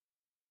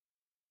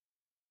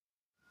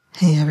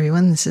Hey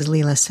everyone, this is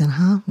Leela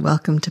Sinha.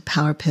 Welcome to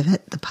Power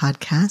Pivot, the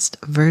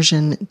podcast,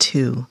 version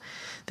 2.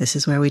 This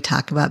is where we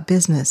talk about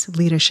business,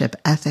 leadership,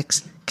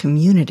 ethics,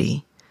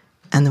 community,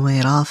 and the way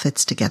it all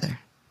fits together.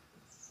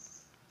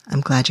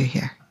 I'm glad you're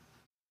here.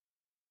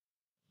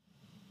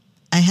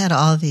 I had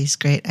all these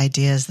great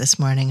ideas this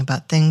morning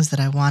about things that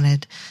I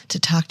wanted to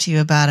talk to you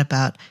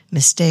about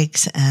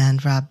mistakes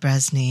and Rob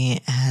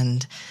Brezsny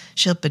and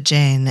Shilpa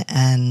Jain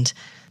and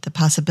the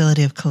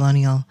possibility of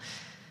colonial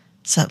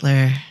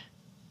settler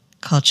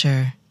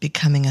culture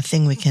becoming a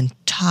thing we can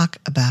talk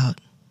about.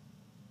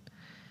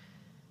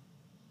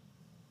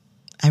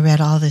 I read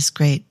all this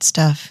great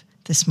stuff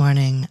this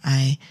morning.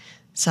 I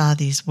saw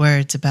these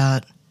words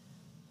about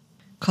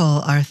Cole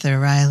Arthur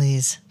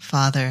Riley's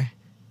father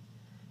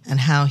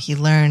and how he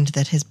learned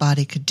that his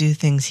body could do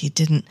things he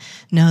didn't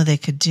know they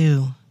could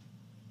do.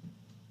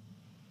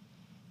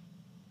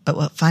 But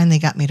what finally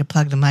got me to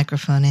plug the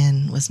microphone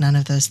in was none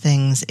of those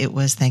things. It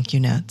was thank you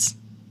notes.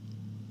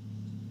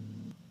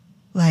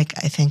 Like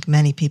I think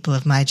many people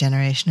of my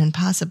generation, and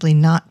possibly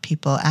not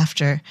people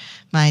after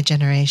my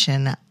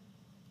generation,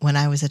 when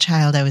I was a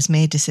child, I was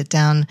made to sit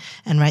down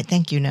and write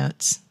thank you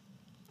notes.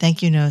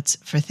 Thank you notes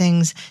for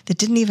things that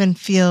didn't even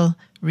feel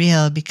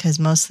real because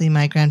mostly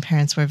my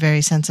grandparents were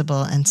very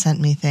sensible and sent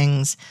me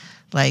things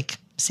like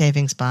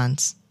savings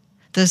bonds.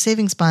 Those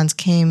savings bonds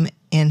came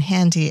in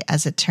handy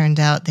as it turned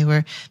out. They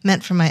were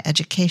meant for my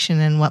education,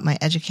 and what my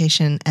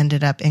education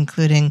ended up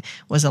including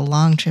was a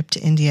long trip to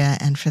India,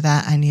 and for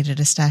that I needed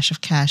a stash of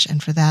cash,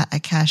 and for that I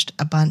cashed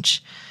a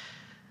bunch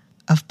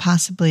of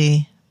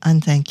possibly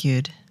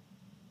unthank-you'd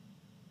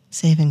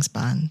savings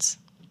bonds.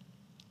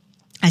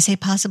 I say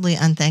possibly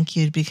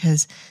unthank-you'd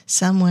because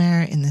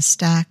somewhere in the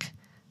stack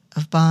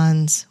of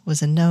bonds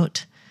was a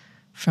note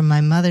from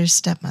my mother's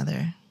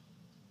stepmother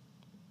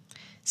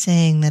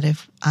saying that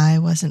if I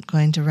wasn't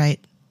going to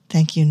write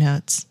thank you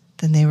notes,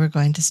 then they were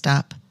going to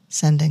stop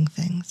sending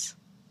things.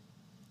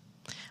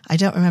 I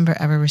don't remember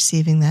ever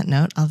receiving that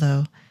note,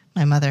 although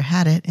my mother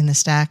had it in the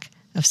stack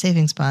of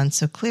savings bonds,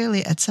 so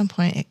clearly at some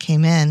point it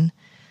came in.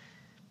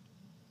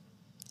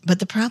 But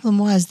the problem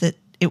was that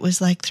it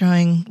was like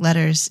throwing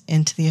letters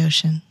into the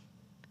ocean.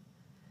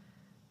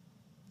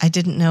 I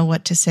didn't know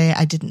what to say.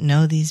 I didn't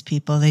know these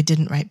people. They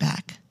didn't write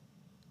back.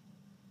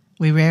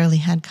 We rarely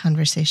had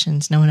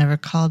conversations. No one ever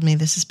called me.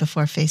 This is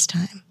before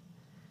FaceTime.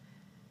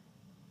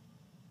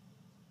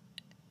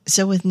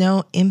 So with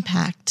no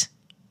impact,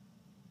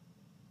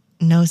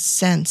 no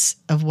sense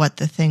of what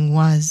the thing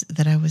was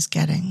that I was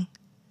getting,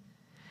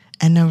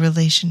 and no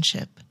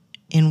relationship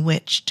in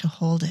which to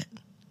hold it,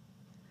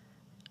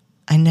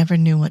 I never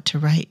knew what to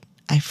write.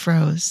 I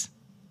froze.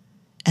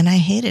 And I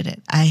hated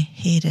it. I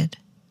hated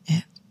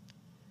it.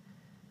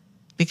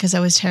 Because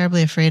I was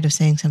terribly afraid of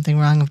saying something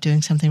wrong, of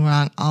doing something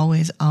wrong.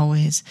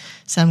 Always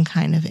some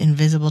kind of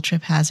invisible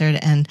trip hazard.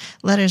 And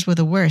letters were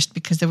the worst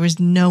because there was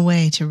no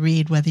way to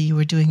read whether you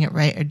were doing it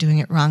right or doing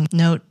it wrong.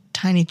 No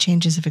tiny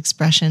changes of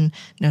expression,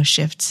 no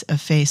shifts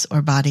of face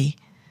or body,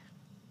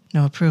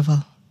 no approval,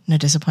 no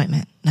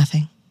disappointment,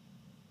 nothing.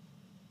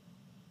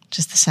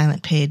 Just the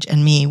silent page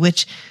and me,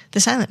 which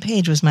the silent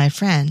page was my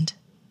friend.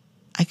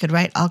 I could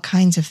write all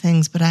kinds of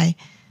things, but I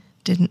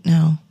didn't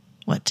know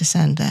what to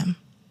send them.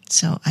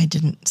 So I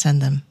didn't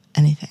send them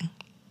anything.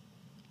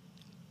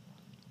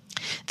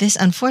 This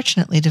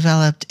unfortunately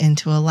developed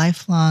into a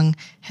lifelong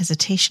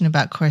hesitation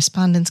about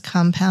correspondence,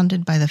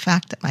 compounded by the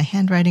fact that my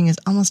handwriting is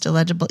almost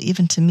illegible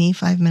even to me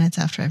 5 minutes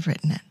after I've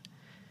written it.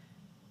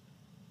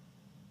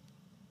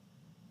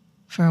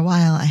 For a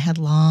while, I had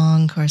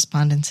long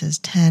correspondences,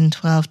 10,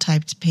 12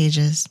 typed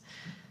pages,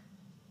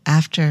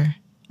 after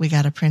we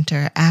got a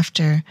printer,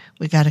 after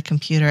we got a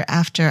computer,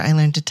 after I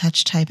learned to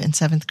touch type in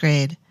 7th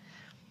grade.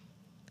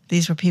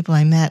 These were people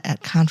I met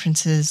at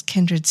conferences,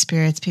 kindred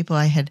spirits, people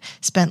I had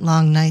spent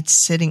long nights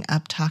sitting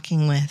up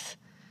talking with.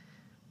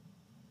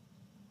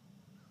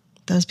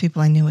 Those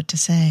people I knew what to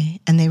say,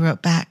 and they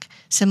wrote back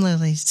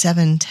similarly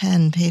 7,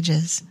 10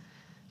 pages,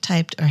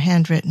 typed or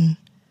handwritten,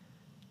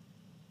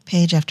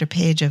 page after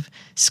page of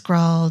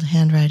scrawled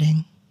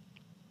handwriting.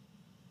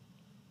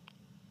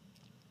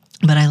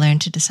 But I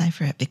learned to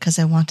decipher it because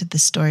I wanted the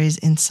stories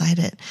inside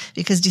it,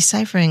 because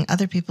deciphering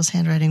other people's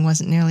handwriting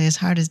wasn't nearly as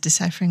hard as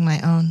deciphering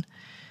my own.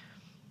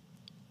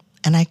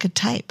 And I could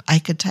type.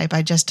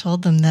 I just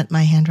told them that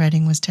my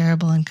handwriting was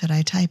terrible and could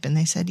I type? And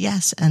they said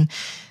yes. And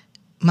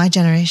my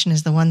generation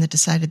is the one that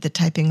decided that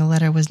typing a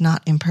letter was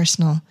not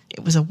impersonal.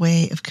 It was a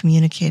way of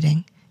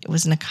communicating. It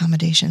was an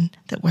accommodation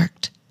that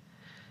worked.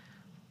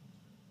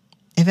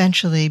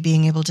 Eventually,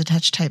 being able to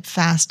touch type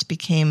fast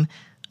became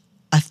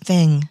a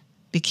thing,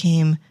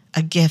 became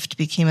a gift,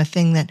 became a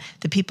thing that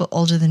the people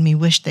older than me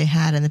wished they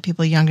had and the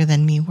people younger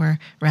than me were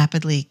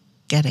rapidly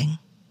getting.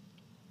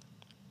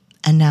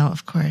 And now,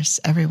 of course,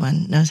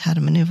 everyone knows how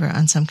to maneuver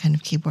on some kind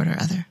of keyboard or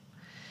other.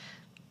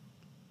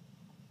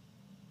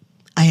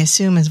 I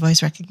assume as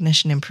voice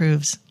recognition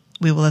improves,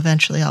 we will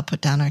eventually all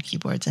put down our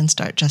keyboards and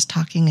start just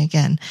talking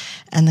again,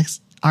 and the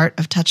art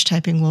of touch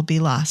typing will be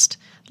lost,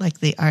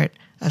 like the art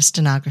of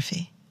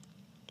stenography.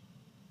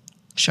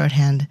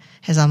 Shorthand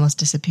has almost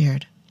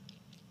disappeared.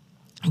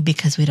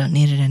 because we don't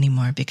need it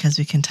anymore, because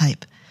we can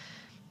type,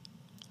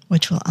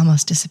 which will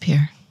almost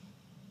disappear,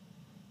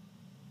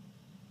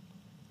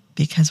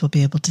 because we'll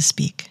be able to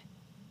speak.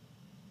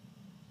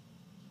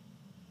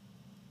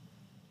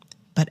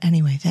 But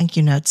anyway, thank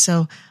you notes.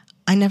 So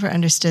I never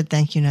understood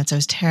thank you notes. I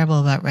was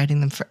terrible about writing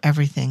them for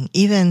everything.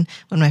 Even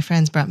when my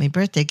friends brought me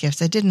birthday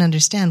gifts, I didn't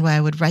understand why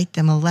I would write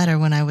them a letter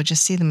when I would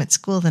just see them at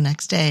school the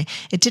next day.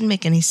 It didn't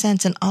make any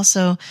sense. And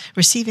also,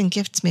 receiving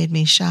gifts made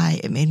me shy.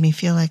 It made me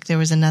feel like there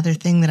was another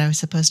thing that I was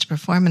supposed to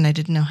perform and I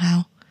didn't know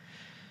how.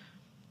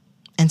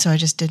 And so I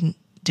just didn't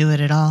do it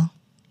at all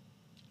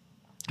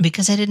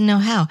because I didn't know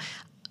how.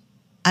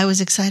 I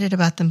was excited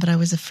about them, but I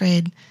was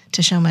afraid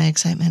to show my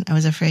excitement. I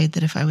was afraid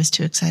that if I was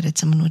too excited,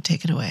 someone would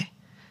take it away.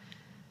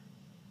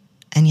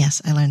 And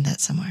yes, I learned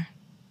that somewhere.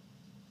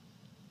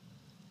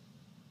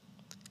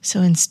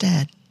 So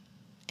instead,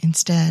 I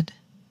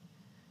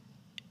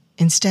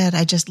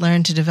just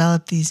learned to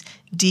develop these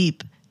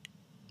deep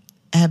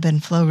ebb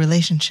and flow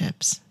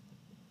relationships.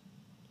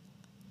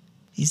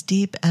 These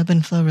deep ebb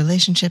and flow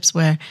relationships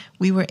where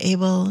we were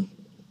able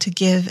to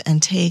give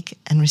and take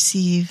and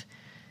receive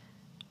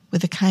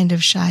with a kind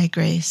of shy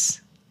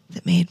grace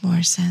that made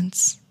more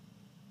sense.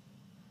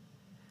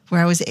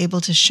 Where I was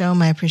able to show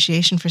my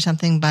appreciation for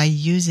something by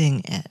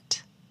using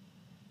it.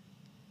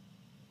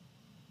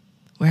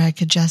 Where I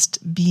could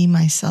just be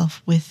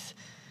myself with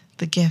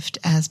the gift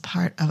as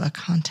part of a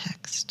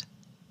context.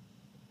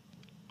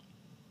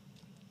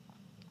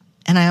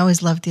 And I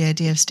always loved the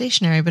idea of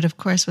stationery, but of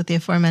course with the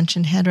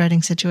aforementioned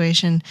handwriting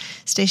situation,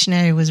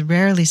 stationery was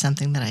rarely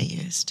something that I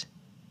used.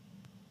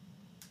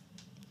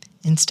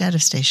 Instead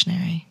of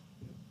stationery,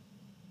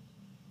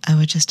 I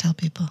would just tell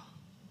people.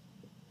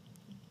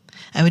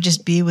 I would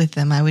just be with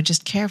them. I would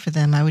just care for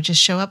them. I would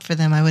just show up for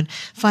them. I would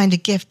find a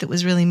gift that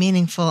was really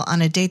meaningful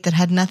on a date that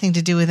had nothing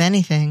to do with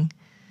anything.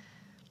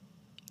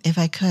 If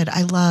I could,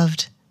 I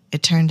loved,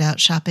 it turned out,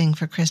 shopping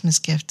for Christmas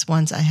gifts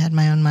once I had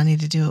my own money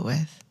to do it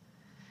with.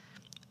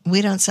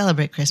 We don't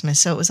celebrate Christmas,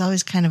 so it was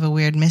always kind of a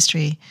weird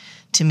mystery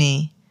to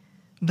me.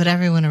 But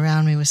everyone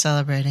around me was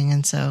celebrating,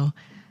 and so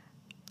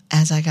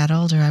as I got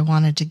older, I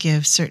wanted to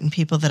give certain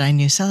people that I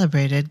knew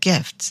celebrated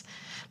gifts.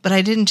 But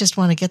I didn't just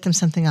want to get them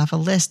something off a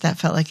list. That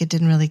felt like it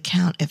didn't really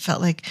count. It felt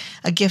like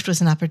a gift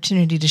was an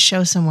opportunity to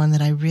show someone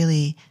that I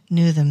really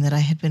knew them, that I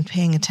had been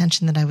paying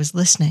attention, that I was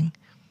listening.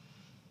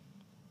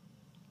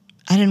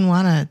 I didn't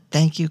want a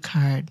thank you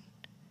card.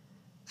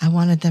 I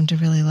wanted them to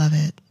really love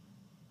it.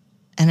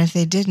 And if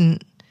they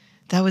didn't,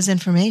 that was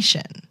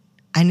information.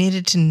 I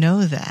needed to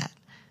know that.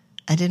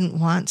 I didn't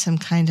want some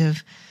kind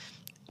of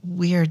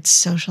weird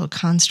social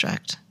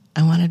construct.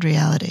 I wanted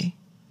reality,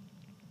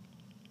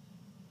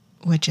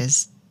 which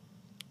is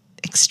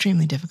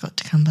extremely difficult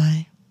to come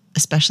by,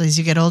 especially as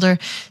you get older.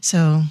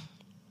 So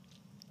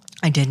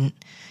I didn't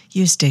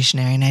use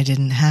stationery and I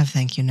didn't have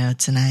thank you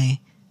notes, and I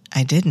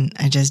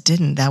just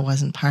didn't. That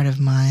wasn't part of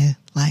my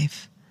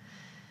life.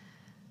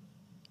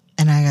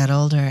 And I got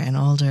older and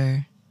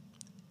older,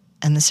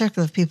 and the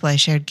circle of people I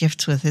shared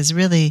gifts with is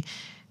really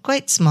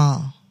quite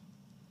small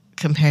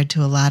compared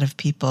to a lot of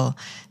people.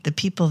 The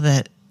people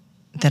that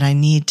I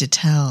need to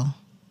tell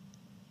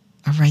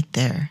are right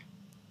there.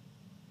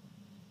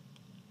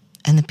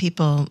 And the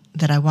people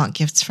that I want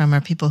gifts from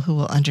are people who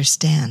will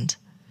understand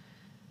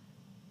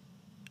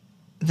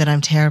that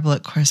I'm terrible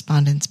at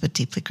correspondence, but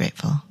deeply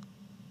grateful.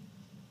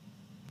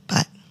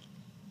 But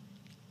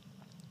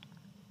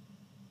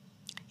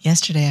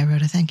yesterday I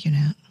wrote a thank you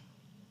note.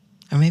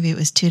 Or maybe it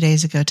was 2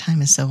 days ago.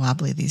 Time is so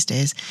wobbly these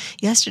days.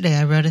 Yesterday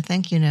I wrote a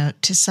thank you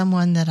note to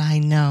someone that I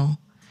know,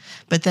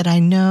 but that I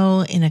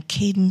know in a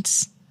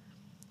cadence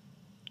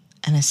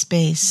and a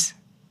space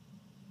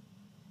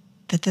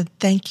that the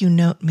thank you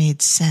note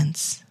made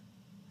sense.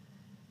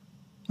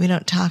 We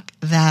don't talk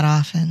that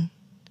often,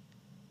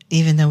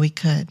 even though we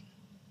could.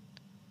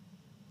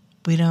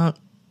 We don't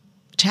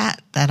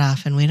chat that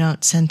often. We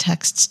don't send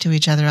texts to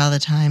each other all the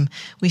time.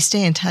 We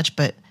stay in touch,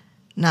 but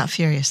not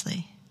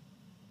furiously.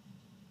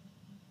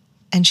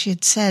 And she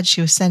had said she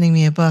was sending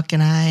me a book,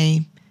 and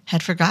I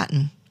had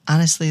forgotten,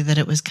 honestly, that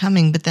it was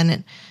coming, but then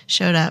it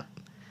showed up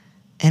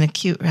in a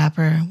cute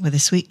wrapper with a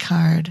sweet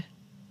card.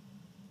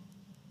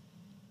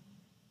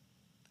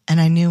 And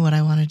I knew what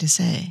I wanted to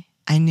say.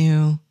 I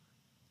knew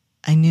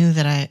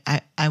that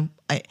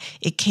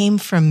it came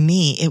from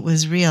me. It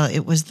was real.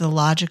 It was the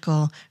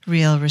logical,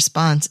 real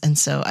response. And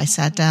so I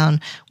sat down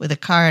with a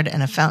card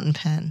and a fountain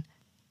pen,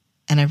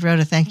 and I wrote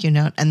a thank you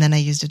note, and then I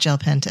used a gel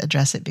pen to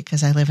address it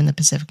because I live in the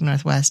Pacific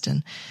Northwest,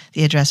 and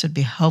the address would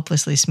be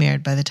hopelessly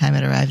smeared by the time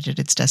it arrived at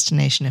its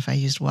destination if I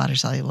used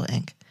water-soluble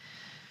ink.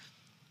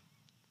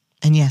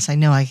 And yes, I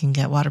know I can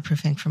get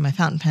waterproof ink from my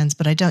fountain pens,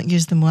 but I don't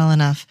use them well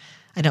enough.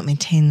 I don't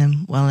maintain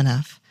them well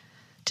enough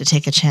to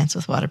take a chance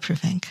with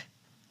waterproof ink.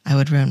 I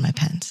would ruin my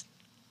pens.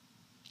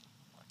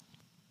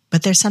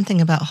 But there's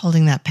something about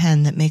holding that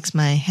pen that makes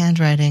my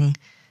handwriting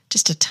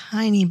just a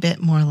tiny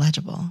bit more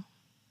legible.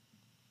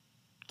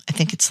 I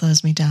think it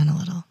slows me down a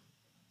little.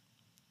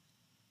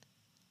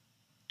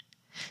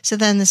 So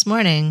then this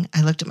morning,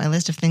 I looked at my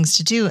list of things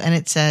to do, and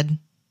it said,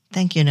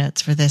 thank you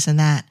notes for this and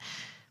that.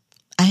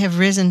 I have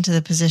risen to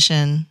the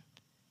position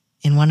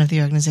in one of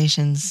the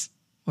organizations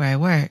where I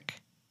work.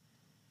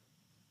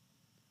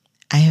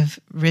 I have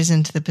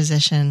risen to the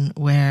position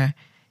where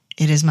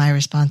it is my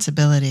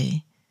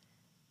responsibility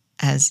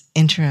as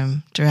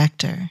interim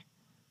director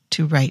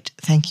to write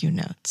thank you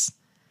notes.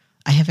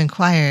 I have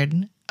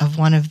inquired of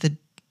one of the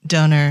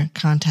donor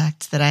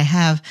contacts that I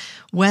have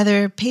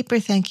whether paper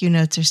thank you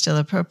notes are still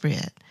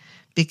appropriate,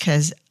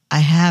 because I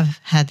have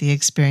had the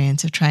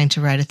experience of trying to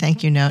write a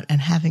thank you note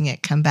and having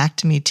it come back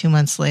to me 2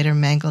 months later,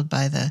 mangled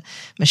by the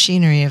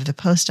machinery of the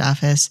post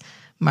office,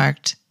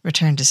 marked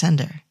return to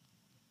sender.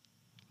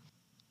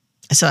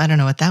 So I don't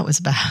know what that was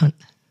about.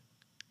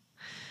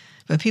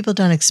 But people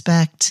don't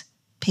expect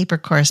paper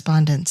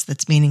correspondence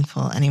that's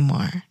meaningful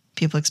anymore.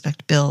 People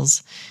expect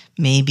bills,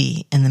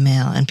 maybe in the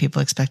mail, and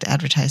people expect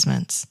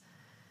advertisements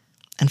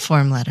and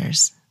form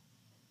letters.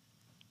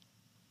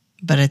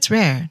 But it's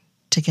rare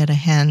to get a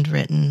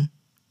handwritten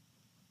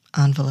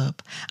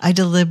envelope. I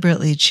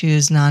deliberately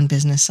choose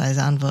non-business size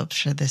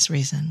envelopes for this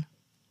reason.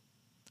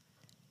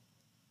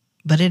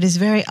 But it is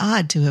very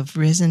odd to have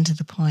risen to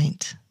the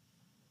point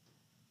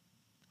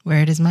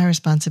where it is my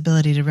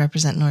responsibility to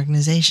represent an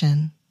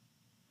organization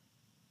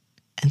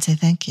and say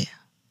thank you.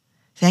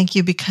 Thank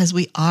you because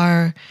we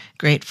are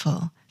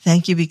grateful.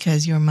 Thank you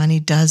because your money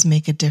does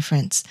make a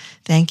difference.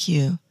 Thank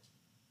you.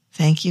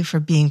 Thank you for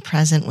being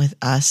present with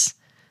us.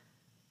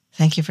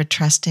 Thank you for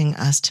trusting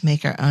us to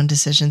make our own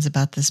decisions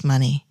about this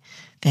money.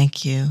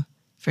 Thank you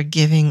for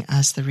giving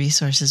us the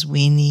resources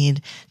we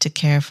need to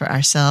care for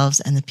ourselves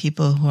and the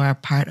people who are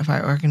part of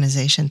our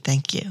organization.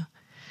 Thank you.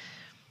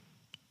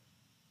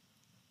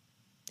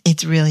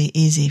 It's really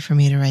easy for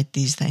me to write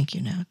these thank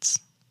you notes.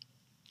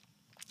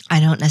 I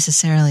don't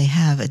necessarily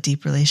have a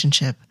deep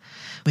relationship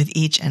with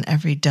each and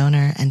every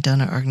donor and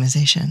donor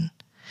organization,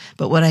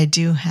 but what I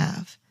do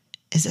have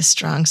is a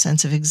strong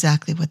sense of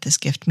exactly what this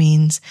gift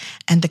means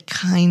and the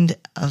kind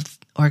of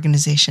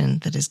organization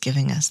that is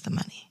giving us the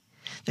money,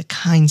 the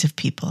kinds of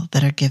people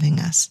that are giving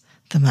us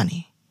the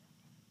money.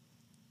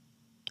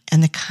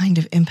 And the kind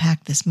of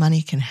impact this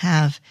money can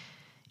have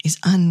is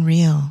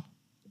unreal.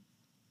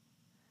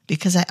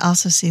 Because I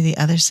also see the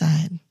other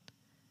side.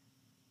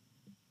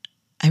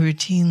 I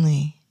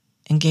routinely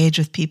engage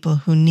with people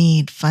who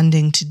need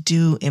funding to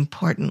do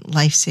important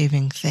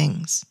life-saving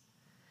things,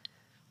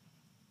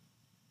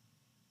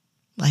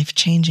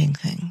 life-changing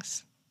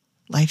things,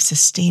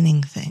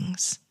 life-sustaining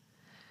things.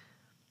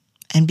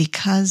 And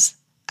because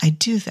I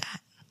do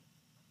that,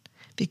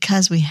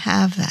 because we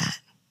have that,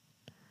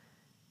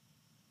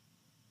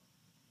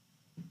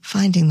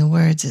 finding the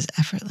words is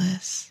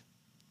effortless.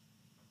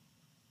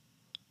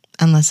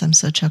 Unless I'm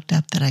so choked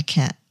up that I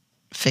can't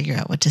figure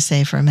out what to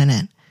say for a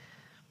minute.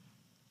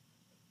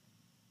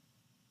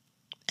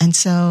 And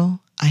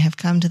so I have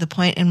come to the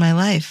point in my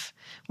life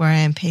where I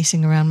am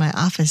pacing around my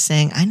office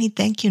saying, I need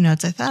thank you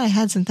notes. I thought I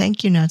had some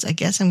thank you notes. I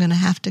guess I'm going to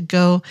have to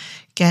go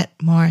get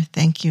more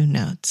thank you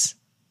notes,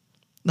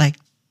 like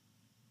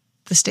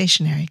the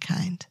stationery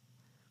kind.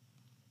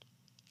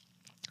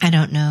 I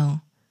don't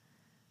know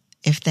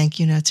if thank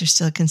you notes are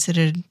still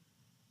considered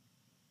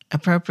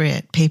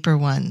appropriate, paper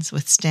ones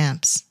with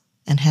stamps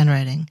and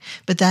handwriting,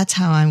 but that's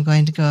how I'm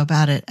going to go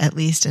about it, at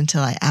least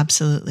until I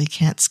absolutely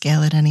can't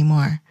scale it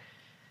anymore.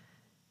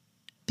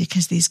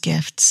 Because these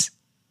gifts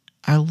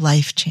are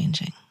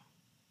life-changing.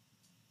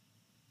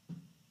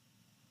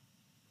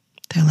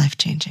 They're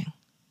life-changing.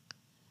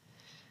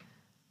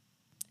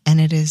 And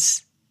it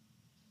is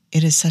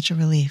such a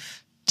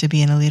relief to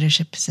be in a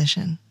leadership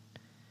position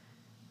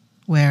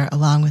where,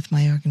 along with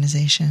my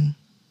organization,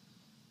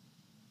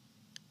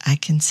 I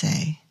can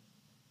say,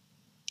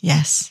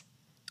 yes,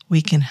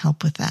 we can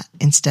help with that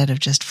instead of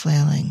just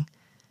flailing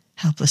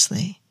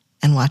helplessly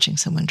and watching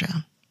someone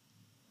drown.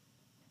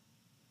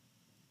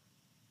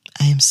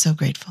 I am so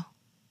grateful.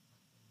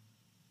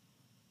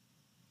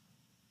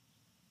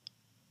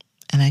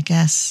 And I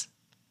guess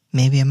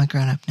maybe I'm a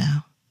grown-up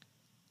now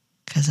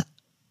because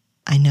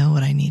I know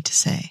what I need to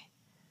say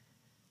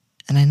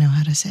and I know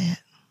how to say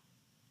it.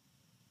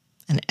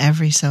 And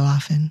every so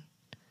often,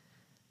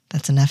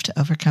 that's enough to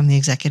overcome the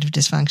executive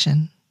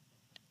dysfunction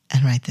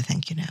and write the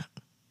thank you note.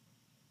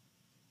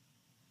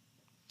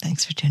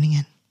 Thanks for tuning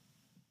in.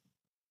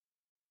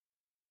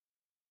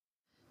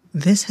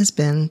 This has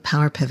been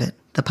Power Pivot,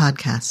 the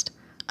podcast.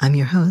 I'm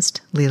your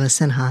host, Leela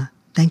Sinha.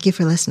 Thank you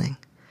for listening.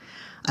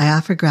 I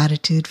offer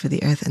gratitude for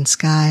the earth and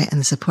sky and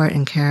the support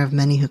and care of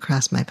many who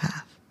cross my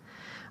path.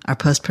 Our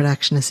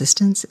post-production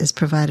assistance is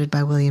provided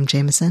by William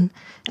Jameson,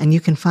 and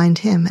you can find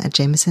him at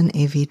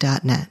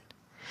jamesonav.net.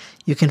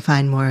 You can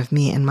find more of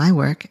me and my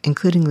work,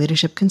 including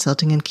leadership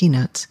consulting and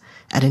keynotes,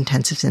 at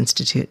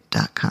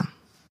intensivesinstitute.com.